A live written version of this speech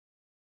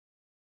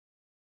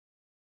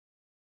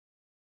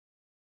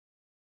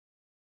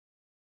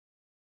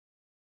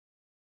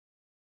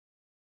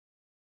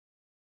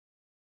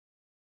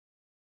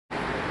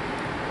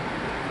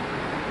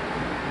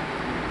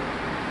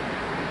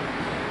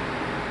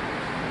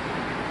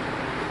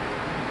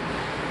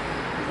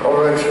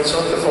virgins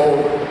on the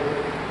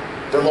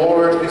throne. The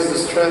Lord is the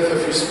strength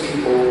of his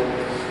people,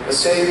 a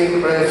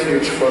saving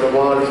refuge for the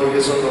one he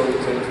has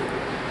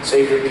anointed.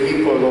 Save your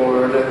people,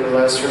 Lord, and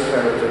bless your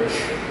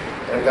heritage,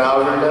 and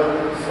gather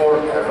them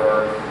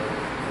forever.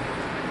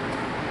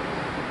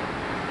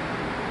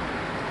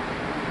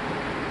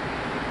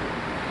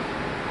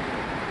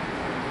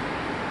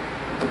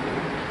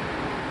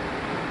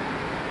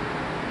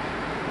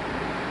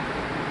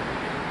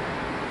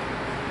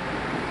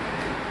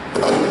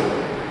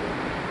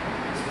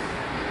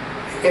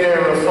 In the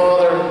name of the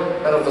Father,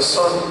 and of the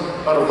Son,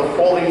 and of the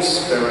Holy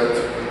Spirit.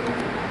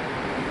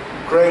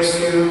 Grace to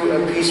you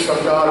and peace from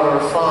God our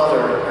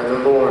Father and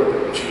the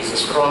Lord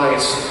Jesus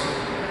Christ.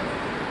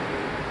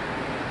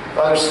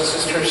 Brothers and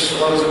sisters,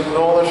 let us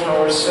acknowledge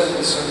our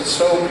sins and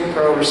so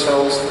prepare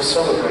ourselves to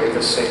celebrate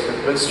the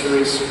sacred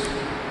mysteries.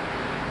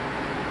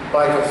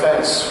 I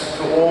confess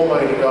to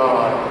Almighty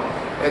God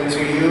and to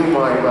you,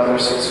 my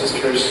brothers and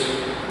sisters,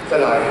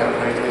 that I have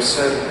greatly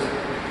sinned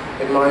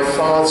in my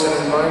thoughts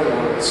and in my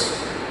words,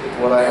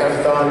 what I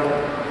have done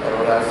and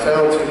what I have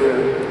failed to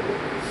do,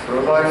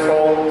 through my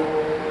fault,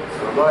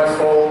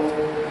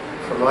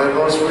 for my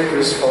most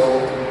grievous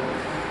fault.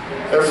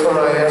 Therefore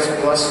I ask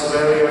the Blessed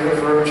Mary, ever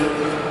Virgin,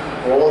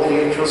 all the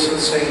angels and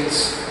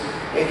saints,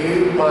 and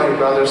you, my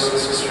brothers and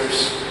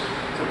sisters,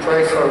 to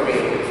pray for me,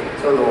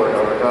 the Lord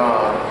our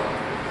God.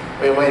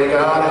 May Almighty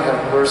God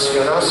have mercy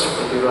on us,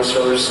 forgive us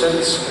our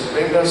sins, and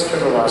bring us to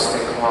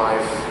everlasting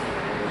life.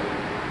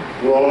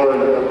 Lord,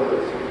 have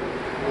mercy.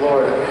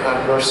 Lord,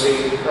 have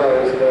mercy.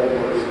 Christ, have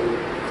mercy.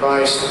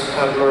 Christ,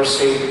 have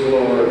mercy.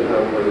 Lord,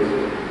 have mercy.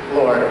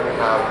 Lord,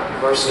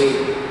 have mercy.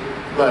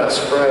 Let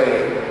us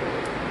pray.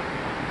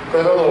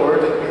 Pray the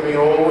Lord that we may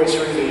always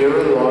revere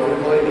and love your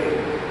holy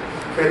name.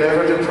 Pray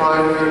never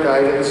deprive of your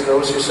guidance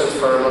those who set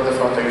firm on the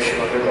foundation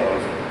of your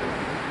love.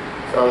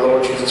 For our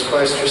Lord Jesus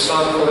Christ, your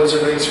Son, who lives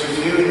and reigns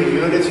with you in the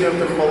unity of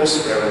the Holy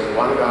Spirit,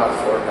 one God,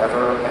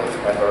 forever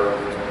and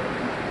ever.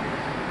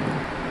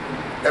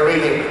 A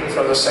reading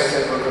from the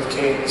second book of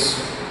Kings.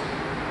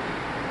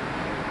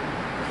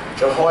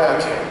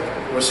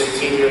 Jehoiakim was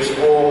 18 years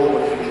old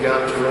when he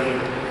began to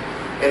reign,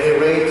 and he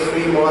reigned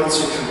 3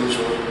 months in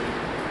Jerusalem.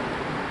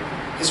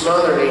 His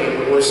mother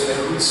name was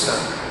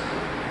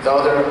Nehushtan,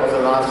 daughter of the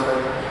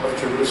Lathan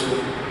of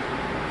Jerusalem.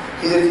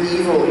 He did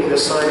evil in the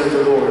sight of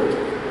the Lord,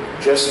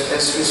 just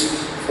as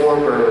his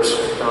forebears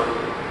had done.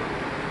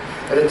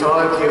 At the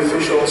time, the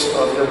officials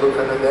of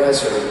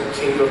Nebuchadnezzar,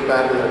 king of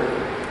Babylon,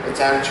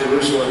 attacked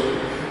Jerusalem,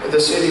 and the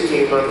city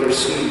came under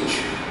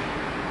siege.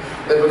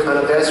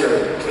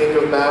 Nebuchadnezzar, king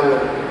of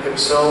Babylon,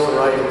 himself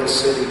arrived in the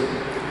city,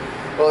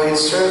 while his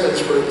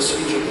servants were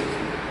besieging it.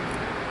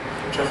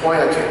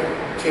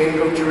 Jehoiakim, king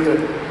of Judah,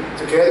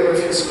 together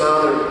with his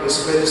mother,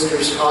 his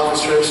ministers,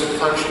 officers, and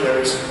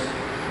functionaries,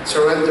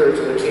 surrendered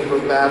to the king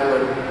of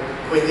Babylon,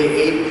 who in the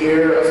 8th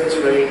year of his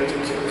reign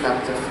took him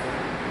captive.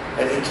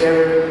 And he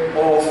carried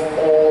off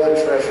all the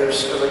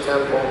treasures of the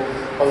temple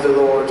of the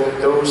Lord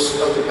and those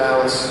of the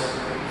palace,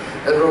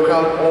 and broke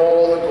out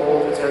all the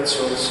gold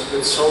utensils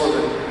that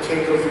Solomon,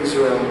 king of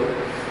Israel,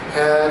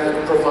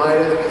 had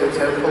provided in the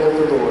temple of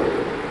the Lord,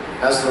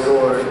 as the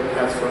Lord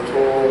had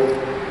foretold.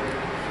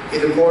 He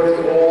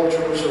deported all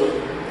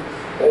Jerusalem,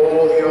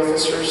 all the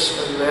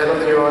officers and men of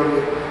the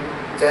army,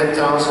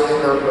 10,000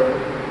 in number,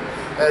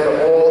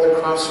 and all the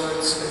craftsmen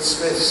and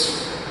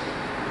smiths.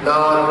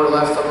 None were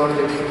left among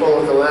the people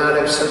of the land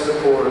except the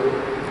poor.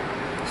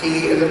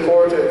 He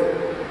deported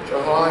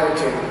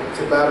Jehoiakim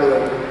to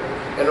Babylon,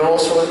 and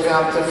also a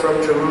captive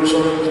from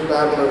Jerusalem to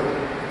Babylon,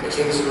 the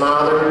king's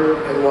mother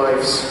and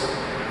wives,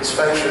 his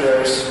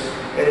functionaries,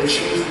 and the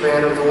chief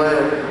man of the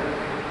land.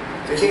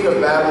 The king of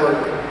Babylon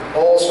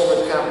also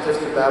went captive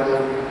to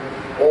Babylon,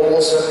 all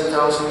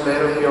 7,000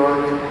 men of the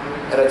army,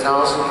 and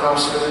 1,000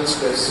 craftsmen and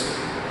smiths,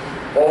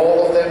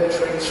 all of them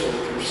trained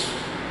soldiers.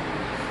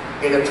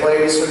 In the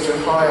place of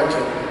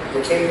Jehoiakim,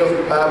 the king of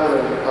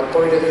Babylon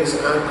appointed his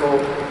uncle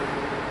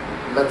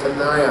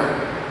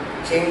Mattaniah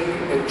king,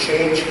 and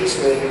changed his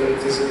name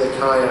to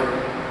Zedekiah.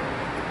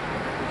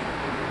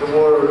 The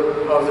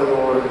word of the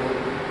Lord.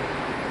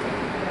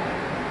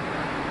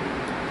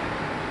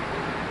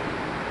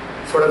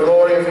 For the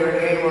glory of your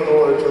name, O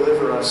Lord,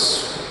 deliver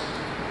us.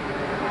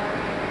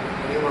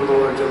 Name, O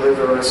Lord,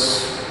 deliver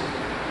us.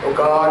 O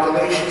God,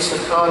 the nations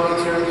have come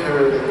into your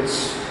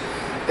inheritance.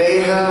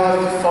 They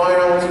have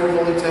defiled your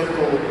holy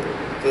temple.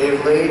 They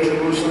have laid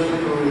Jerusalem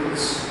in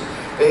ruins.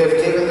 They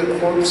have given the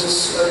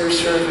corpses of your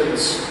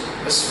servants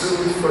as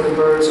food for the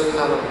birds of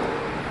heaven,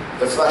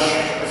 the flesh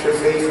of your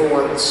faithful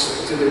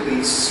ones to the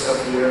beasts of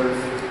the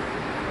earth.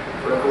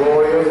 For the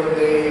glory of your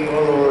name,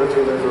 O Lord,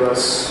 deliver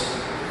us.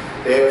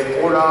 They have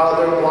poured out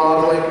their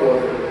blood like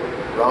water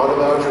round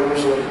about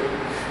Jerusalem,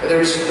 and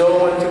there is no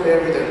one to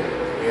bury them.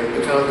 We have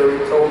become the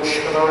reproach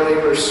of our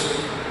neighbors,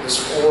 the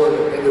scorn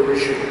and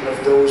derision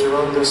of those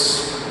around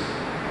us.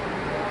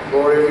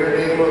 Glory of your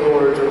name, O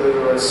Lord,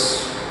 deliver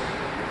us.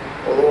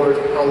 O Lord,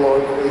 how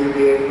long will you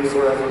be angry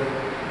forever?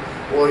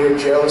 Will your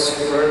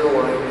jealousy burn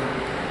away?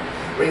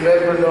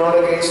 Remember not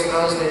against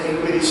us the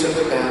iniquities of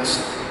the past,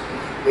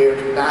 May your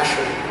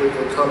compassion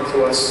quickly come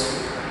to us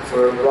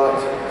for a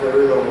blood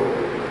very low.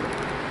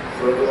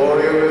 For the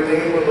glory of your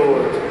name, O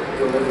Lord,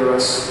 deliver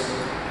us.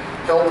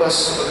 Help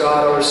us, O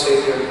God, our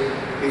Savior,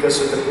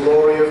 because of the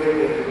glory of your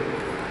name.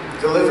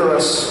 Deliver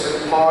us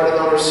and pardon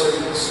our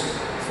sins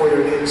for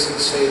your name's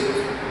sake.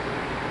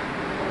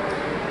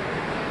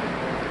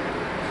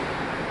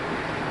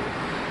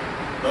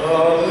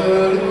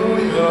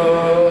 Hallelujah,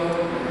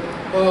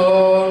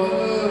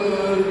 hallelujah,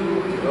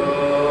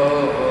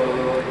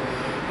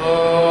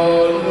 hallelujah.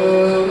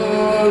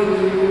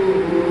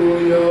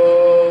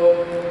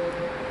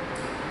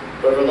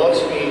 Whoever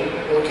loves me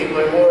will keep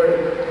my word,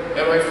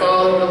 and my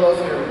Father will love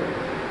him,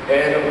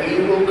 and we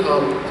will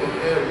come to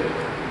him.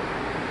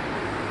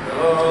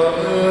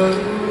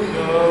 Hallelujah,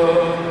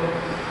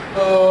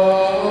 hallelujah,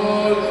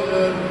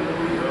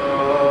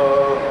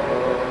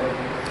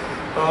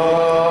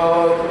 hallelujah.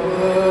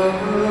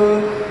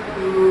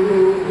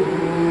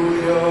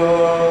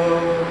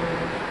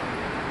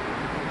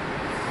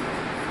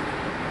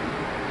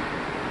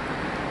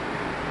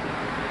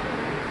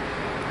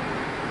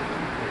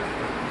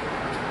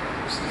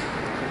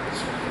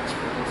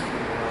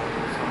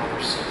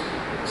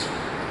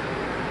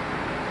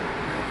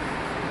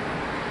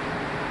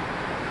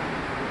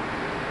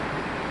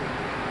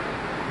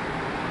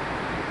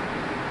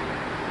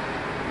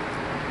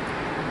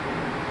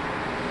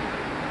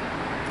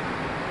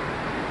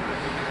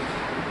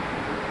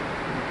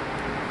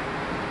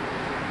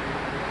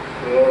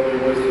 The Lord be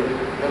with you.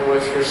 And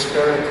with your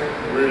spirit.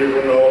 Reading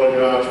from the Holy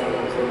Gospel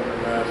from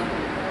Matthew.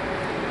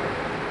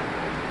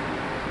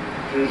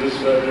 Jesus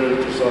said to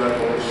his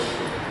disciples,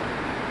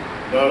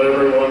 "Not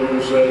everyone who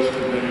says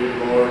to me,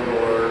 'Lord,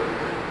 Lord,'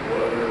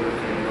 will enter the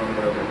kingdom of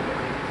heaven,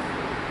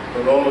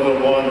 but only the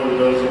one who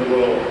does the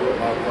will of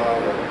my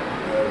Father in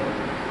heaven.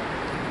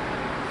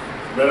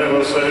 Many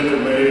will say to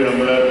me on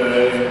that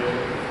day,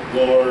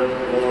 'Lord,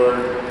 Lord,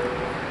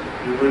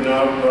 did we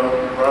not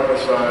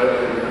prophesy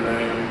in your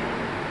name?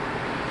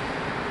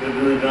 Did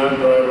we not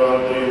drive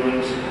out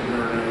demons in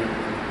your name?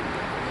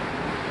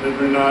 Did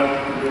we not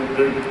do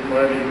big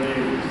mighty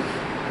deeds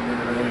in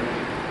your name?'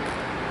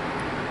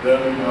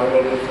 Then I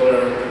will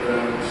declare to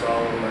them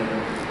solemnly,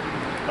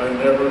 'I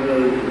never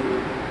knew you.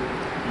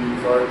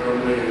 Depart from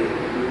me,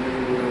 you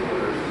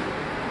evildoers.'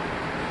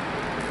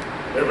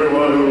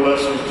 Everyone who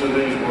listens to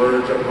these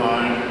words of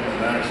mine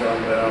and acts on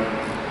them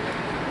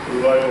is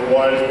like a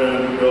wise man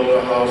who built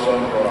a house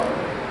on rock.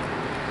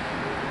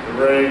 The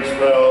rains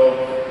fell,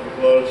 the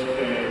floods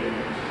came,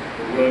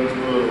 the winds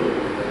blew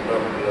and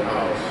covered the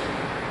house.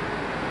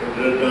 It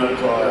did not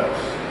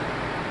collapse.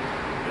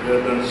 It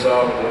had been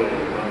solidly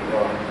on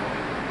rock.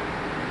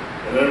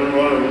 And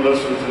everyone who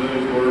listens to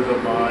these words of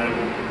mine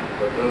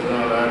but does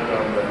not act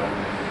on them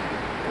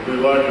will be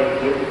like a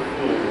fool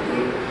who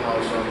built a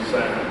house on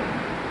sand.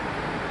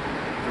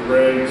 The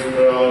rains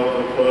fell,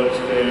 the floods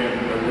came,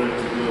 the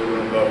winds blew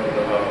and covered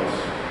the house.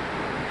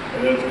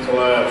 And it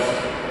collapsed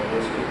and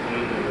was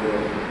completely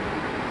ruined."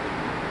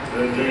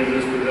 Then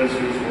Jesus finished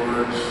these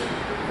words.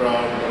 The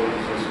crowd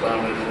was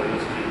astonished at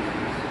his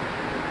teachings,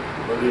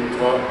 but he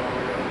taught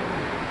them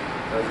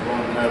as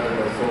one having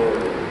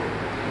authority,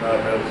 not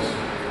as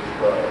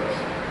scribes.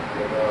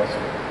 The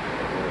gospel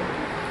of the Lord.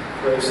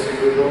 Praise to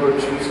you, Lord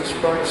Jesus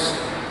Christ.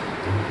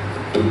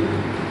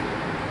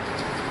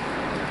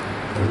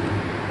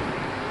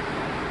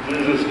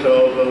 Jesus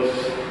tells us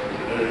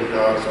in today's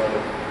gospel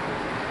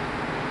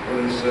when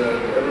he said,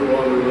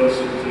 "Everyone who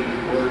listens to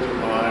these words of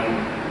mine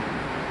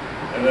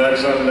and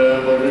acts on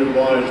them will be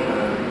wise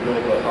men who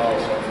build a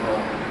house on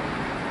rock."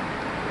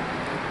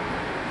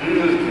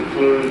 Jesus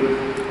concluded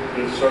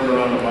his Sermon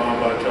on the Mount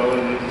by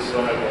telling the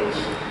disciples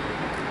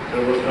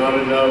there was not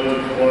enough to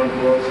perform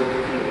worship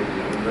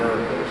and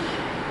miracles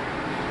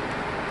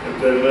if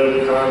they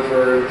lived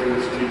contrary to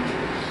his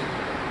teachings.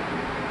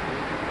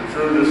 The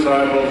true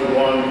disciple is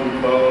one who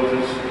follows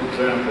his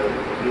example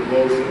of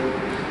devotion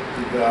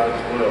to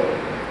God's will.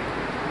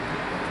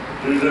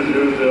 Jesus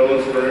used the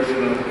illustration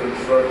of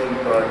construction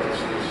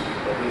practices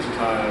of his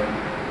time,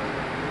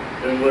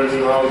 in which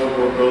houses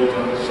were built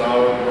on a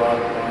solid rock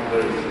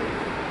foundation.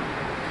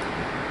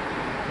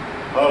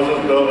 Houses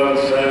built on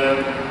sand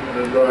and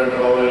a dry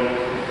gully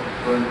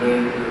were in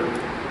danger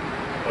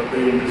of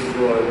being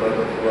destroyed by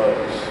the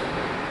floods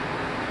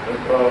that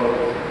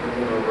followed the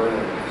winter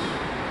rains.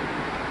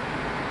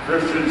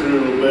 Christians who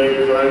obeyed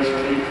Christ's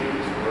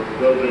teachings were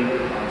building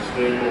on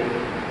stable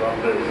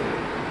foundation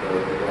of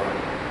the rock.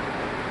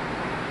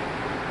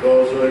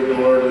 Those who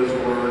ignored his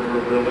word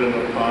were building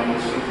upon the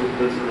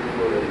superficial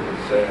footing of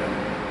sand.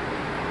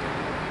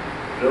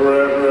 They were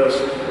at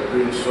risk of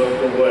being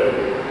swept away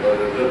by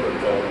the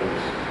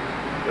difficulties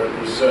that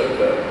beset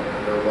them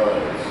in their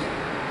lives.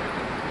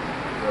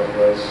 God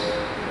bless.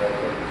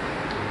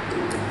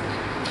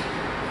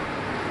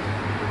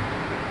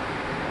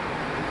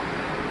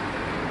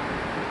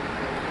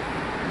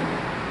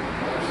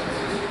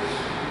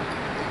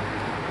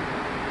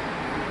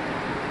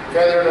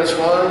 Gathered as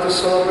one to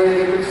celebrate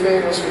the good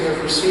things we have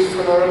received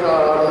from our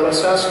God, let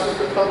us ask Him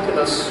to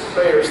countenance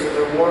prayers that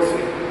are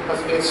worthy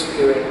of His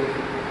hearing.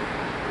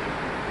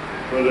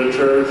 For the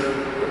church,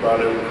 the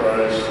body of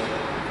Christ,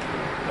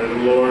 may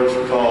the Lord's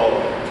call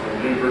to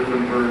a deeper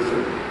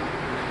conversion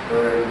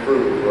bearing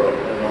fruit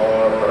in all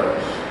our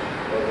hearts.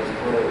 Let us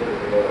pray to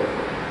the Lord.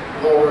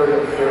 Lord,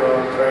 hear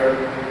our prayer.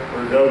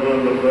 For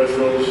government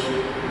officials,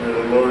 may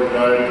the Lord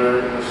guide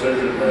their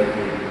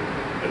decision-making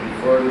in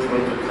accordance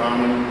with the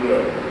common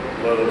good.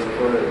 Let us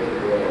pray to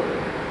the Lord.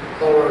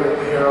 Lord,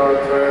 hear our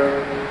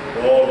prayer.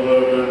 For all who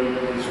have been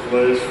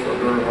displaced from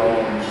their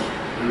homes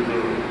due to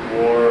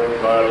war,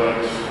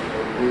 violence,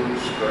 or food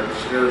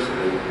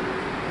scarcity,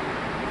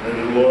 may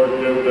the Lord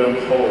give them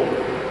hope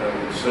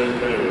and safe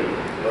haven.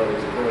 Let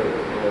us pray to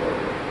the Lord.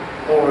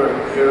 Lord,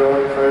 hear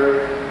our prayer.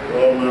 For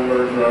all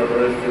members of our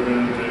faith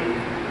community,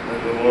 may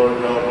the Lord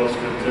help us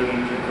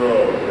continue to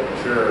grow in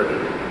charity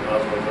and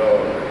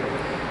hospitality.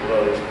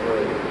 Let us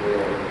pray to the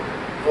Lord.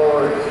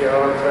 Lord, hear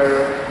our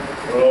prayer.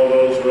 For all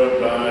those who have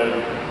died,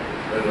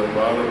 may the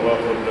Father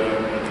welcome them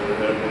into the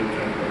heavenly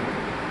kingdom.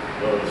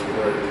 Let us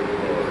pray to the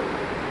Lord.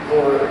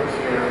 Lord,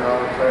 hear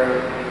our prayer.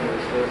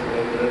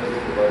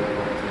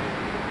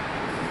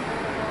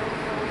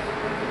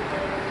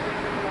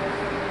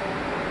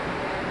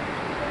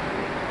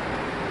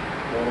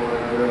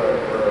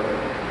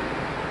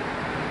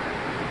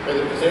 May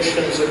the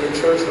petitions of your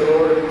church, O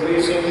Lord, be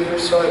pleasing in your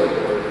sight, O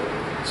Lord,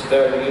 so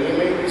that we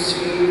may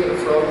receive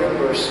from your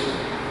mercy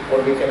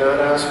what we cannot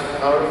ask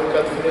out of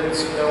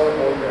confidence in our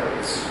own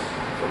merits.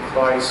 For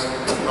Christ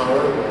our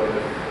Lord.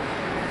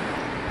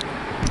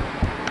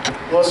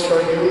 Blessed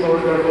are you,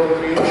 Lord God of all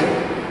creation,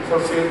 for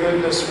your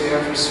goodness we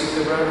have received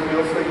the bread we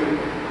offer you.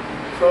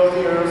 From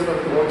the earth and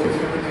the work of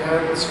human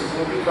hands, it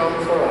will become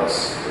for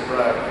us the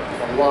bread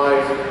of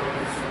life.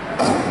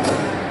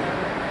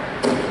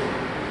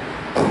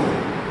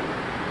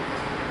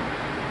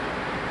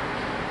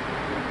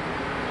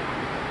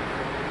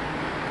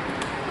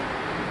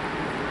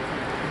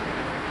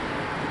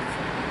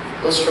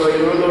 Blessed are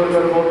you, Lord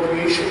God of all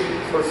creation,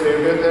 for your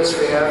goodness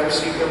we have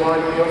received the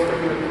wine we offer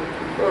you.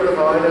 For the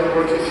vine and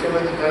work of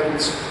human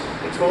hands,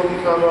 it will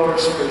become our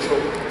spiritual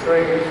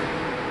drink.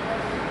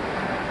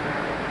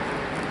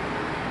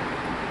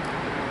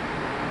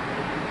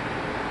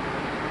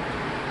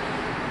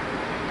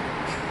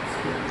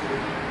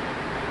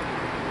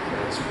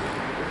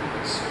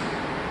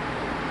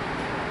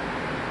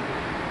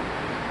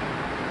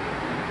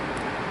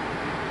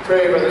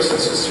 Pray, brothers and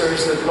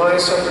sisters, that my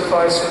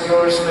sacrifice and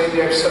yours may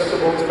be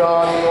acceptable to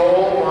God, the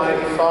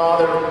Almighty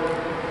Father.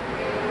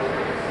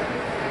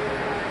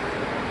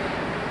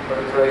 For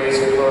the praise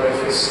and glory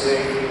of his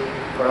name,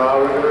 for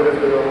our good and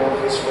good of all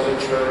his holy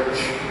church.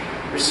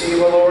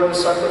 Receive, O Lord, the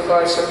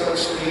sacrifice of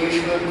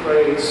conciliation and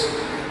praise,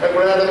 and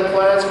grant that the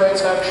plans by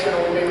its action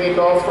we may make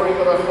offering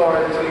of a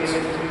heart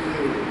pleasing to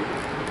you.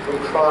 Through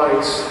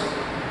Christ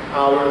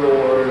our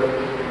Lord.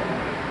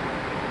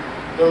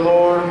 The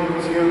Lord be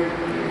with you.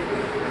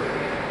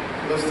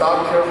 Lift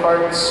up your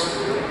hearts.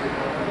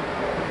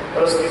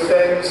 Let us give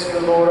thanks to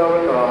the Lord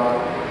our God.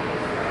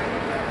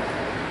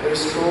 It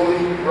is truly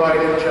right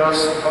and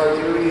just, our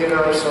duty and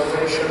our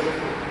salvation,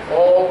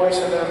 always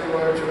and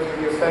everywhere to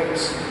give you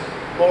thanks,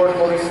 Lord,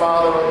 Holy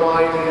Father,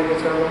 Almighty and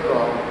eternal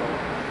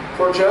God.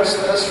 For just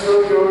as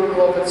through your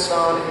beloved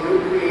Son you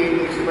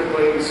created the human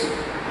race,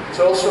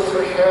 so also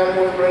for him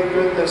with great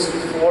goodness you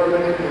formed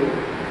and anew.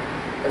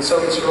 And so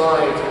it's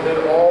right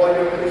that all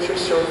your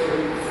creatures serve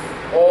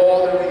you,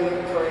 all the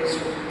redeemed praise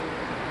you,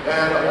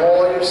 and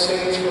all your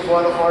saints with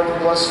one heart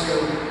bless you.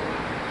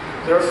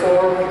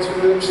 Therefore, we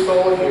too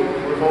extol you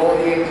with all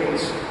the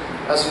angels.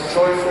 As a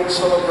joyful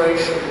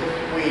celebration,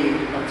 we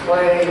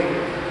acclaim,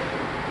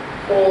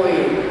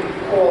 Holy,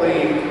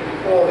 holy,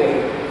 holy,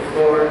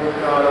 Lord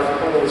God of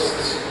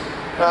hosts.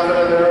 Heaven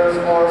and earth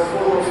are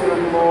full of your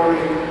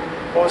glory.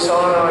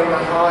 Hosanna in the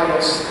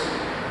highest.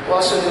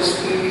 Blessed is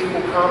he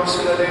who comes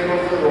in the name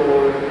of the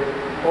Lord.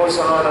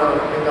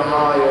 Hosanna in the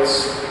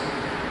highest.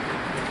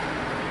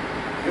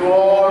 You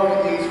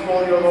are indeed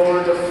holy, O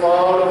Lord, the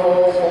fount of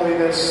all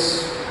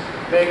holiness.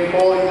 Make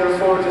holy,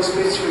 therefore, this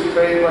mystery, we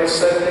pray, by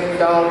sending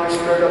down your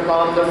Spirit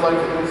upon them like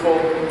a dewfall,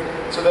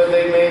 so that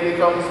they may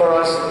become for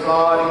us the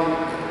body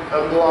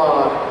and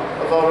blood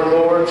of our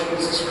Lord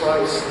Jesus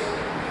Christ.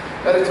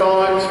 At the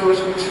time he was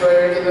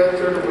betrayed and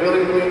entered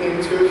willingly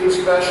into his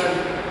passion,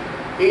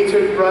 he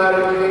took bread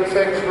and giving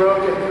thanks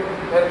broken,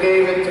 and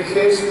gave it to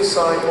his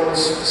disciples,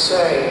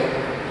 saying,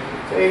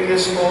 Take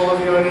this, all of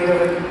you, and eat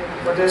of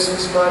it, for this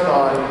is my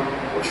body,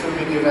 which will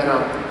be given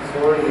up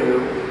for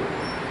you.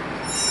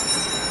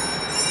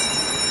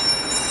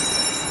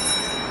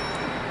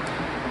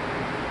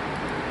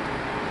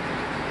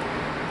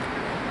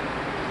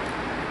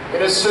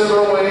 In a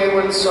similar way,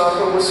 when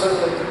supper was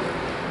ended,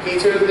 he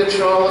took the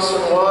chalice,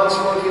 and once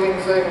more giving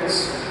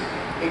thanks,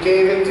 he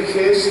gave it to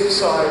his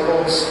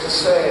disciples,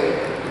 saying,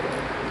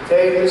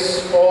 Take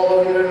this, all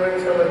of you, and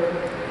drink from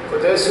it, for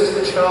this is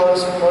the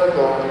chalice of my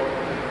blood,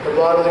 the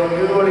blood of the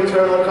new and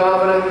eternal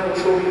covenant,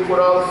 which will be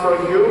poured out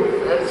for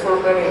you and for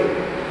many,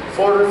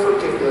 for the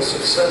forgiveness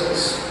of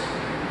sins.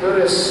 Do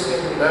this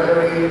in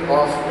memory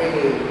of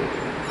me.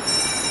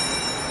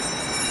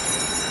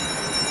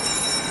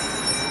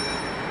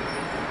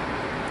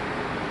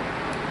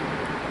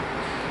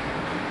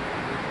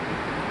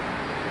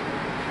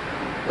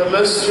 the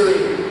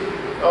mystery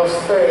of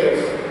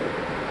faith.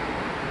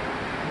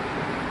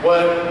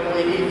 When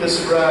we eat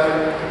this bread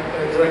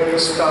and drink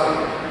this cup,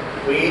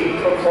 we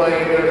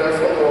proclaim your death,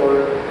 O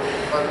Lord,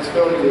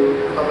 until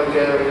you come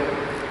again.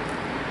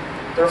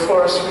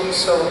 Therefore, as we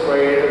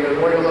celebrate the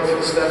memorial of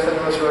his death and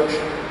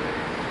resurrection,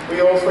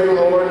 we offer you,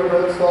 Lord, the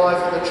bread of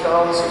life and the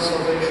chalice of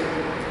salvation,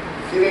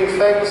 giving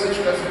thanks that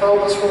you have held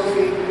us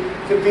worthy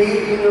to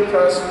be in your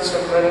presence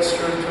and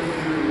minister to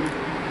you.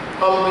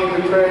 Humbly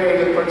we pray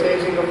that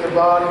partaking of the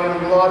body and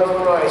blood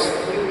of Christ,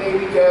 we may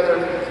be gathered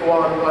into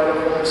one by the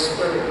Holy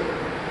Spirit.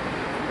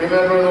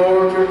 Remember,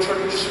 Lord, your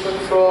church spread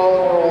through all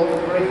the world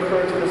and bring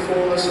her to the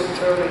fullness of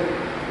eternity.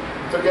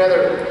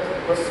 Together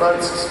with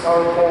Francis,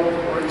 our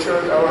Pope,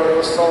 Richard, our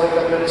Apostolic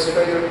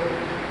Administrator,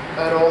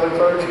 and all the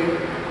clergy.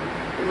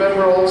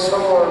 Remember also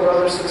our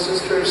brothers and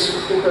sisters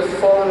who have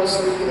fallen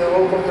asleep in the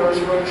hope of the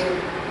resurrection,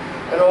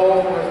 and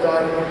all who have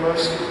died in your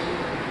mercy.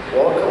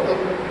 Welcome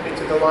them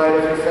into the light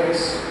of your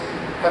face.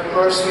 Have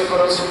mercy upon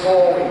us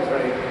all, we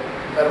pray,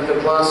 that of the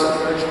Blessed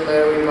Virgin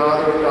Mary,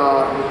 Mother of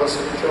God, and blessed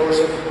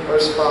Joseph, her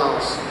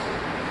spouse,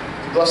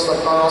 the blessed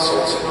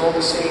apostles and all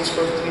the saints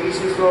who have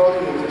pleased you through all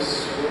the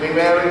ages, who may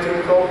marry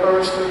to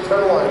co-perish to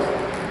eternal life,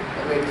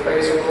 and may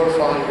praise and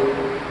glorify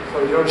you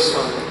for your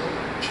Son,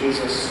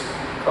 Jesus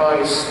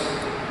Christ.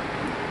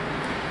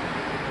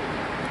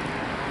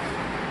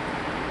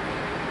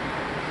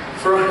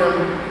 Through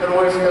him, and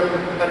with him,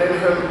 and in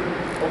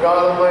him, O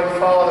God, Almighty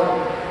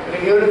Father, in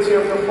the unity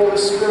of the Holy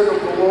Spirit,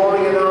 of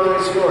glory and honor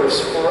is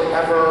yours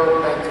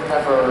forever and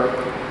ever.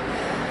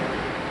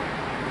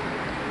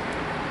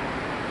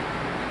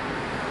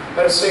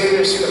 At a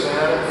Savior's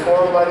command,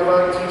 informed by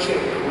divine teaching,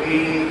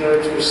 we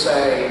dare to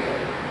say,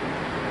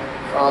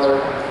 Father,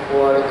 who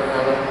art in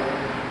heaven,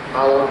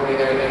 hallowed be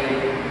thy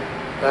name.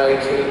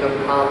 Thy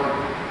kingdom come,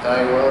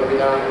 thy will be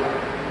done,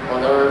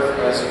 on earth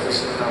as it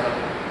is in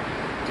heaven.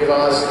 Give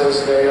us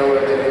this day our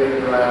daily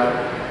bread,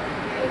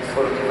 and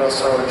forgive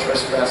us our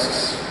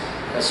trespasses,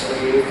 as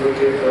we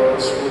forgive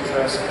those who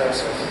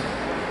trespass us.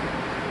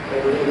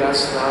 And lead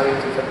us not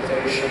into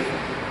temptation,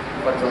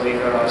 but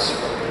deliver us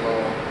from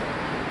evil.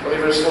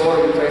 Deliver us,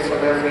 Lord, we pray,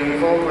 from every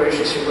evil.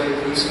 Graciously bring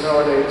peace in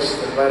our days,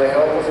 that by the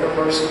help of your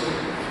mercy,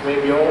 we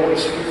may be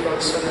always free from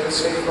sin and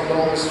safe from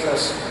all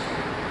distress.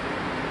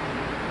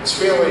 As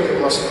we await the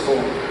blessed hope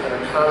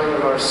and the coming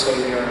of our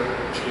Savior,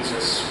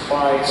 Jesus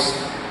Christ,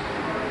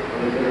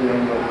 the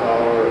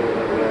power and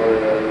the glory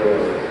of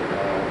God.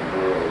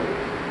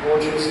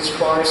 Lord Jesus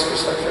Christ, who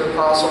said to your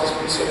apostles,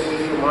 peace I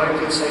leave you, my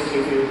peace I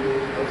give you.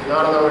 Look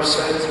not on our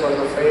sins, but on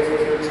the faith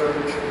of your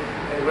church,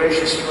 and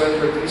graciously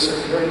render peace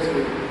and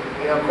unity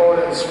in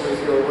accordance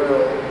with your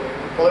will,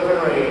 live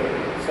and reign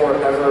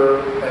forever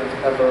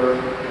and ever.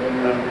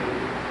 Amen.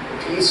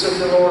 The peace of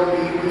the Lord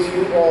be with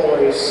you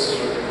always.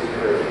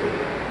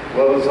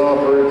 Let us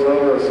offer each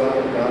other a sign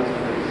of God's peace.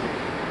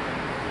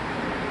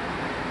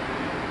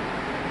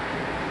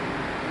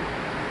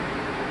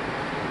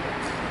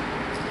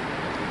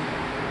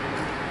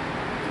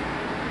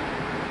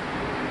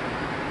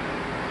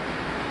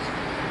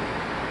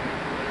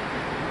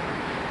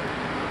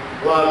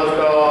 Lamb of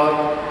God,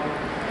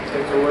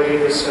 take away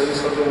the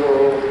sins of the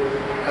world,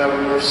 have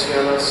mercy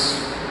on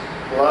us.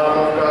 Lamb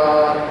of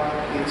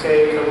God, you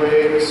take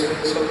away the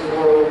sins of the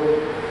world,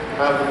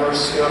 have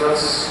mercy on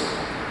us.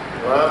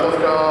 Lamb of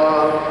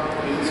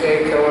God, you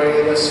take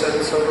away the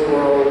sins of the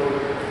world,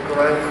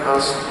 grant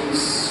us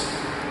peace.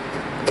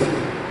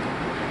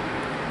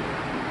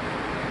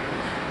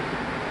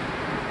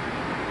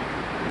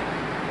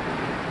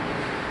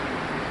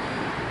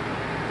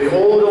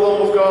 Behold the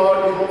Lamb of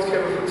God, behold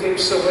him who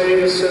takes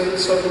away the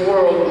sins of the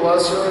world.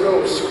 Blessed are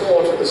those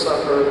called to the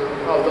supper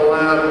of the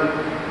Lamb.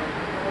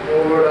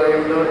 Lord, I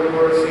am not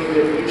worthy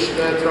that you should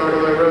enter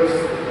into my roof,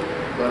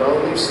 but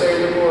only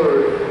say the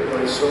word,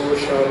 my soul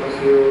shall be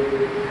healed.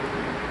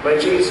 My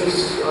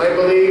Jesus, I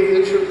believe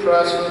that you are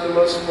present in the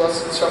most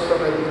blessed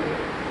sacrament.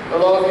 I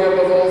love you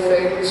above all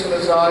things and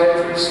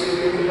desire to receive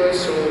you into my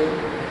soul.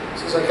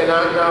 Since I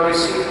cannot now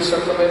receive you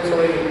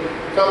sacramentally,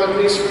 come and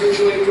please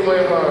spiritually into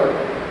my heart.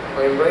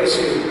 I embrace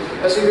you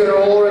as if you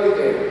are already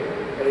there,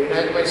 and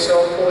unite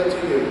myself fully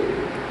to you.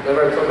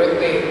 Never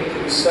permit me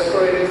to be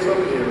separated from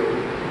you.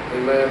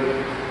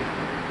 Amen.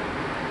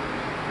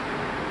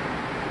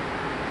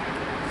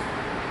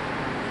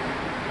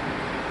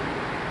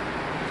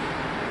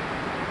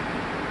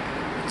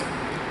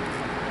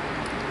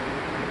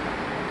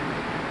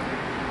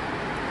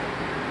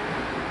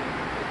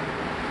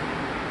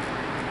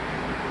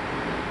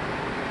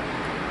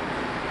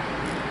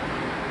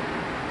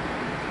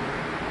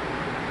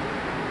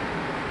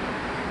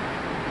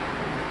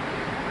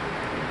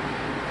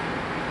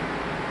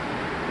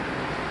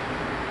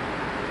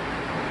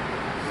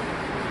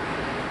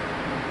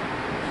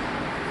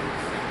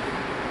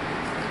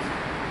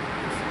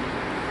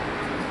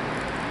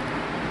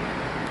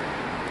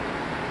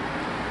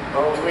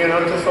 Now to me an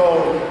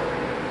antiphon.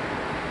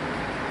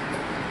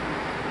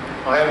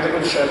 I am the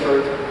good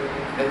shepherd,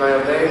 and I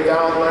have laid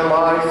down my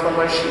life for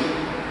my sheep,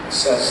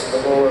 says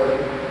the Lord.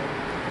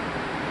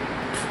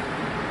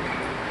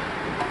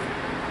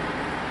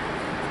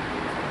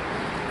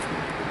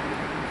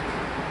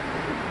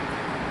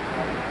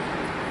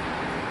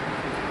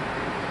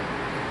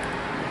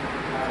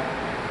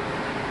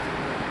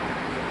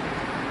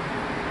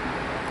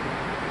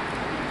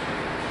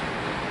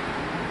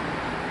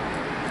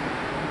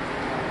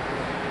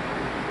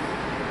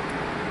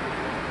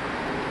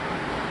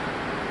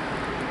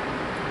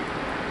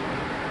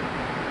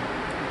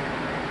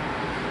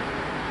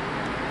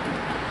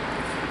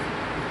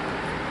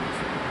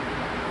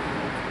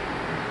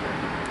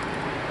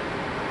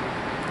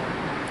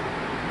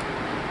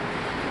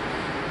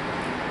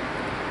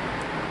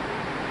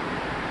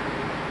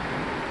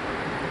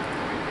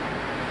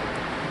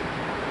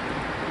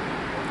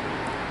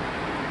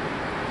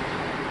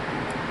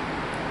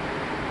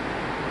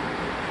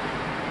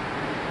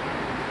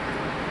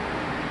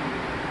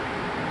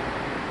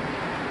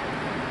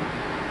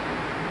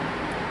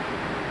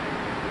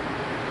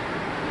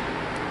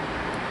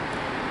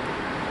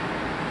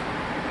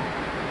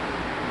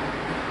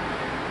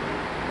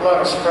 Let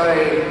us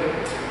pray.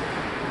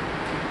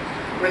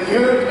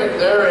 Renewed and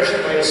nourished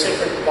by the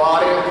sacred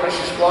body and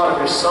precious blood of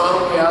your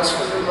Son, we ask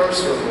for your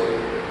mercy, O Lord,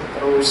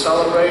 that we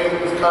celebrate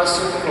with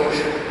constant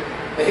devotion,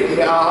 may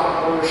be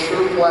our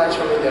sure pledge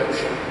of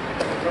redemption.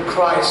 Through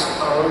Christ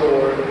our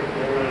Lord.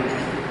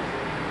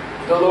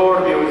 Amen. The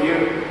Lord be with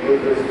you.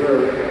 With your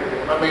spirit.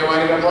 And may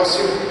Almighty God bless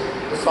you,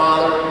 the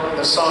Father, and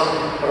the Son,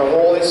 and the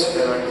Holy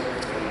Spirit.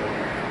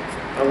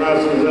 Our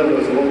Master in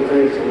this one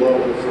peace and love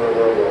and serve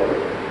our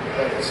Lord.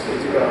 Thanks be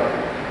to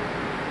God.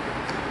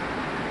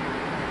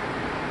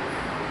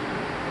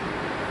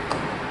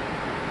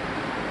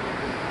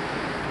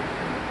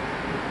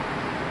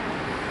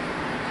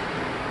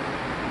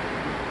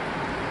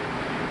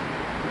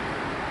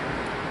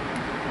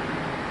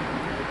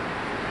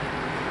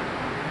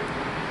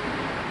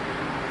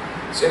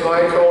 Saint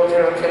Michael,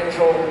 dear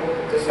Archangel,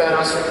 defend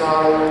us in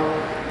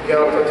battle, be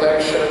our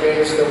protection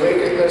against the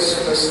wickedness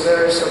and the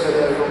snares of the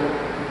devil.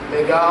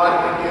 May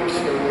God rebuke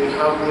you, we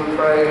humbly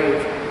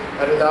pray,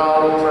 and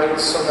thou,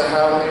 Prince of the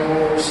heavenly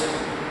host,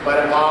 by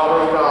the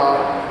power of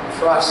God,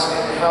 thrust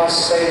in hell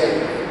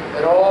Satan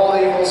and all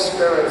evil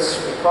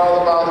spirits who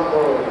prowl about the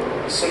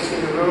world,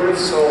 seeking the root of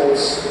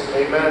souls.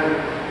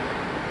 Amen.